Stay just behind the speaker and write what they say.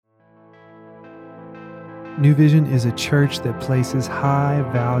New Vision is a church that places high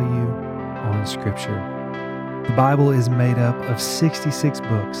value on Scripture. The Bible is made up of 66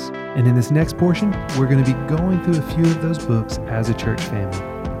 books, and in this next portion, we're going to be going through a few of those books as a church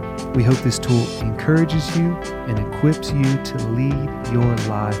family. We hope this tool encourages you and equips you to lead your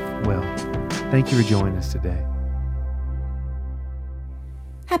life well. Thank you for joining us today.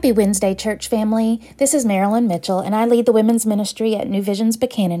 Happy Wednesday, church family. This is Marilyn Mitchell, and I lead the women's ministry at New Vision's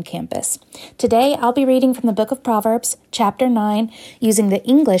Buchanan campus. Today, I'll be reading from the book of Proverbs, chapter 9, using the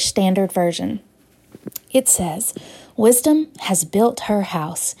English Standard Version. It says, "Wisdom has built her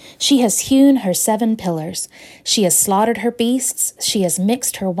house. She has hewn her 7 pillars. She has slaughtered her beasts. She has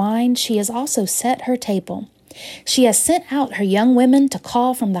mixed her wine. She has also set her table. She has sent out her young women to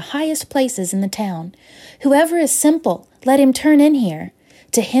call from the highest places in the town. Whoever is simple, let him turn in here.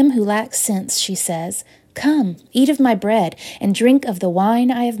 To him who lacks sense, she says, 'Come, eat of my bread, and drink of the wine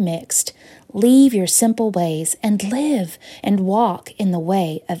I have mixed. Leave your simple ways, and live, and walk in the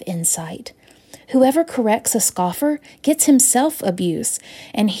way of insight.' Whoever corrects a scoffer gets himself abuse,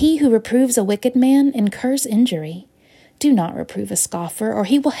 and he who reproves a wicked man incurs injury. Do not reprove a scoffer, or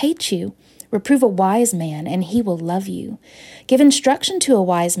he will hate you. Reprove a wise man, and he will love you. Give instruction to a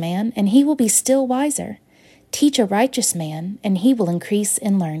wise man, and he will be still wiser. Teach a righteous man, and he will increase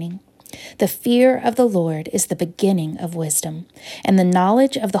in learning. The fear of the Lord is the beginning of wisdom, and the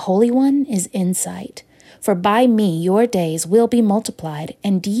knowledge of the Holy One is insight. For by me your days will be multiplied,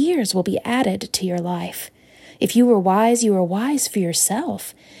 and years will be added to your life. If you are wise for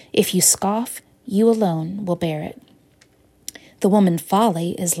yourself. If you scoff, you alone will bear it. The woman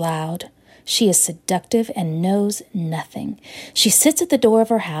folly is loud. She is seductive and knows nothing. She sits at the door of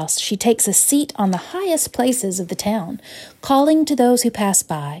her house. She takes a seat on the highest places of the town, calling to those who pass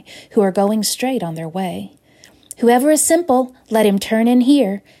by, who are going straight on their way. Whoever is simple, let him turn in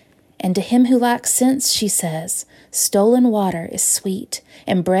here. And to him who lacks sense, she says, stolen water is sweet,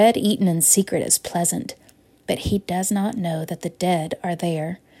 and bread eaten in secret is pleasant. But he does not know that the dead are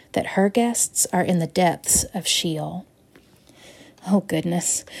there, that her guests are in the depths of Sheol." Oh,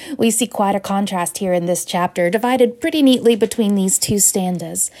 goodness. We see quite a contrast here in this chapter, divided pretty neatly between these 2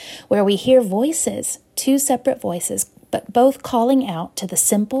 stanzas, where we hear voices, 2 separate voices, but both calling out to the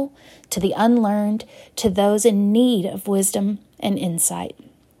simple, to the unlearned, to those in need of wisdom and insight.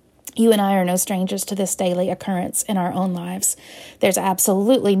 You and I are no strangers to this daily occurrence in our own lives. There's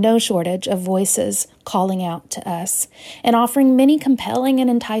absolutely no shortage of voices calling out to us and offering many compelling and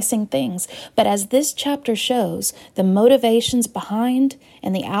enticing things. But as this chapter shows, the motivations behind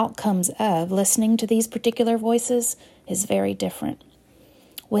and the outcomes of listening to these particular voices is very different.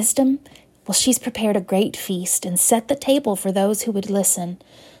 Wisdom, well, she's prepared a great feast and set the table for those who would listen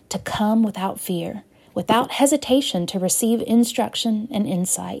to come without fear, without hesitation to receive instruction and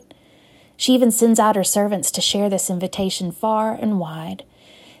insight. She even sends out her servants to share this invitation far and wide.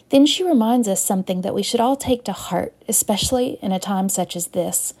 Then she reminds us something that we should all take to heart, especially in a time such as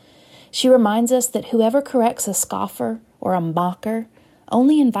this. She reminds us that whoever corrects a scoffer or a mocker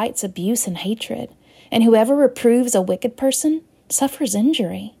only invites abuse and hatred, and whoever reproves a wicked person suffers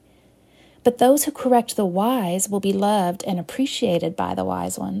injury. But those who correct the wise will be loved and appreciated by the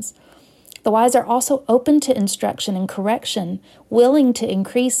wise ones. The wise are also open to instruction and correction, willing to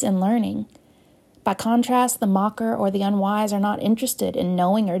increase in learning. By contrast, the mocker or the unwise are not interested in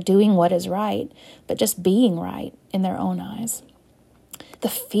knowing or doing what is right, but just being right in their own eyes. The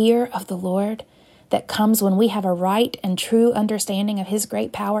fear of the Lord that comes when we have a right and true understanding of His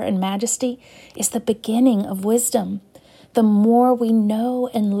great power and majesty is the beginning of wisdom. The more we know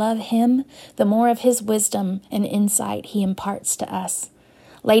and love Him, the more of His wisdom and insight He imparts to us.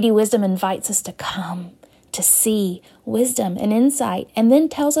 Lady Wisdom invites us to come, to see wisdom and insight, and then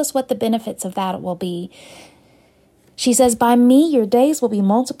tells us what the benefits of that will be. She says, "By me your days will be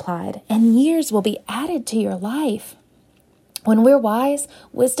multiplied, and years will be added to your life." When we're wise,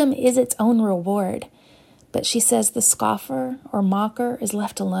 wisdom is its own reward. But she says the scoffer or mocker is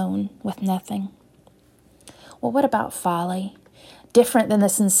left alone with nothing. Well, what about folly? Different than the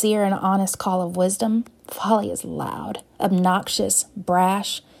sincere and honest call of wisdom, folly is loud, obnoxious,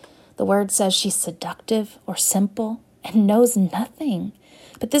 brash. The word says she's seductive or simple and knows nothing.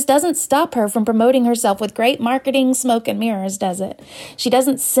 But this doesn't stop her from promoting herself with great marketing, smoke, and mirrors, does it? She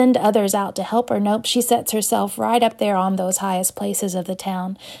doesn't send others out to help her. Nope, she sets herself right up there on those highest places of the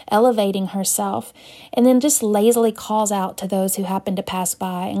town, elevating herself, and then just lazily calls out to those who happen to pass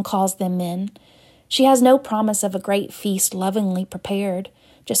by and calls them in. She has no promise of a great feast lovingly prepared,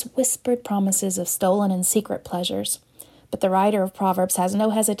 just whispered promises of stolen and secret pleasures. But the writer of Proverbs has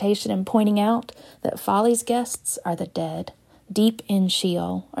no hesitation in pointing out that folly's guests are the dead. Deep in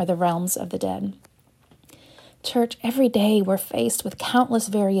Sheol are the realms of the dead. Church, every day we're faced with countless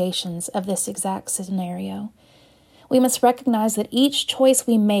variations of this exact scenario. We must recognize that each choice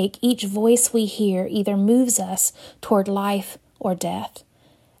we make, each voice we hear, either moves us toward life or death.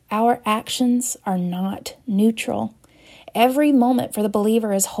 Our actions are not neutral. Every moment for the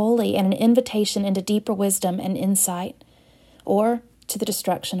believer is holy and an invitation into deeper wisdom and insight, or to the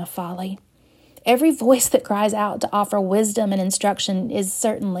destruction of folly. Every voice that cries out to offer wisdom and instruction is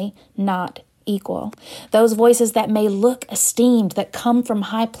certainly not equal. Those voices that may look esteemed, that come from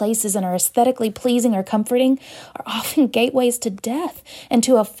high places and are aesthetically pleasing or comforting, are often gateways to death and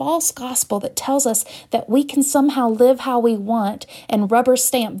to a false gospel that tells us that we can somehow live how we want and rubber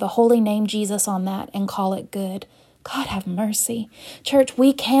stamp the holy name Jesus on that and call it good. God have mercy. Church,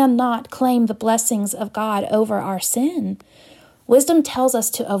 we cannot claim the blessings of God over our sin. Wisdom tells us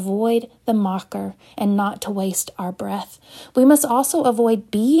to avoid the mocker and not to waste our breath. We must also avoid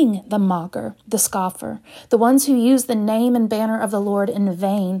being the mocker, the scoffer, the ones who use the name and banner of the Lord in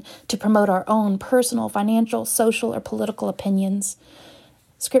vain to promote our own personal, financial, social, or political opinions.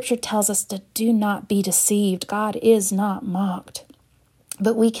 Scripture tells us to do not be deceived. God is not mocked.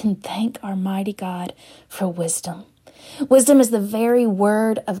 But we can thank our mighty God for wisdom. Wisdom is the very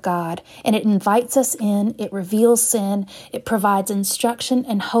word of God, and it invites us in, it reveals sin, it provides instruction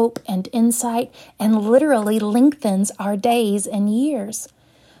and hope and insight, and literally lengthens our days and years.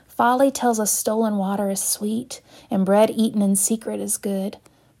 Folly tells us stolen water is sweet, and bread eaten in secret is good,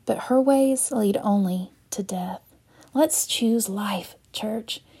 but her ways lead only to death. Let's choose life,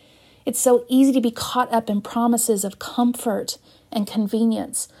 church. It's so easy to be caught up in promises of comfort and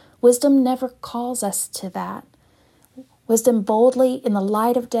convenience. Wisdom never calls us to that. Wisdom boldly, in the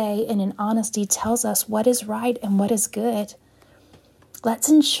light of day and in honesty, tells us what is right and what is good. Let's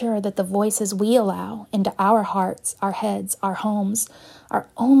ensure that the voices we allow into our hearts, our heads, our homes, are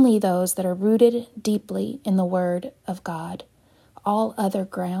only those that are rooted deeply in the Word of God. All other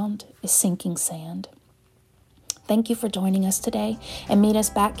ground is sinking sand. Thank you for joining us today, and meet us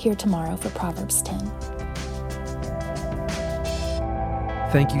back here tomorrow for Proverbs 10.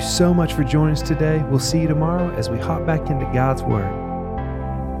 Thank you so much for joining us today. We'll see you tomorrow as we hop back into God's Word.